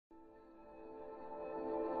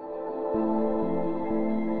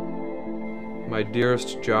My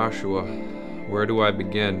dearest Joshua, where do I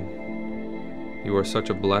begin? You are such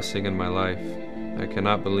a blessing in my life. I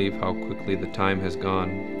cannot believe how quickly the time has gone,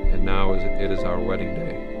 and now it is our wedding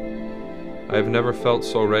day. I have never felt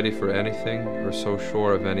so ready for anything or so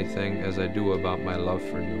sure of anything as I do about my love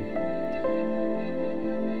for you.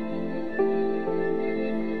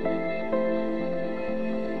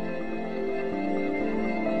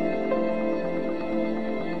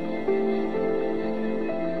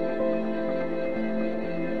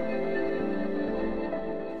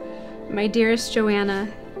 My dearest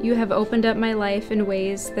Joanna, you have opened up my life in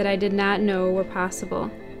ways that I did not know were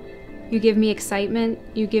possible. You give me excitement,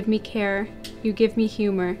 you give me care, you give me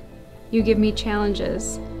humor, you give me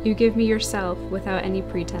challenges, you give me yourself without any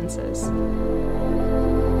pretenses.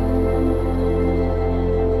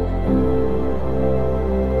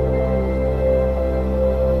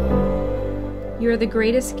 You are the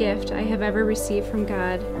greatest gift I have ever received from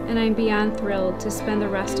God, and I am beyond thrilled to spend the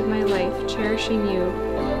rest of my life cherishing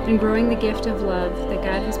you and growing the gift of love that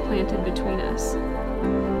God has planted between us.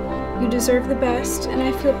 You deserve the best, and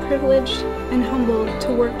I feel privileged and humbled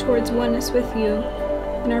to work towards oneness with you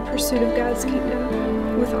in our pursuit of God's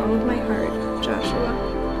kingdom with all of my heart, Joshua.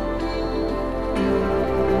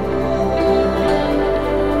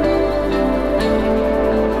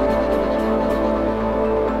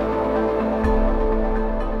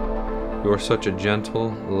 You are such a gentle,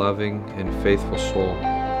 loving, and faithful soul.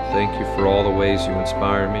 Thank you for all the ways you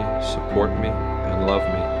inspire me, support me, and love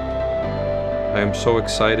me. I am so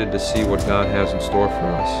excited to see what God has in store for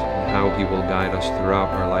us and how He will guide us throughout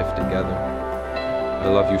our life together. I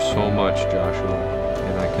love you so much, Joshua,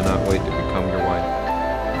 and I cannot wait to become your wife.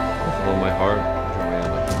 With all my heart,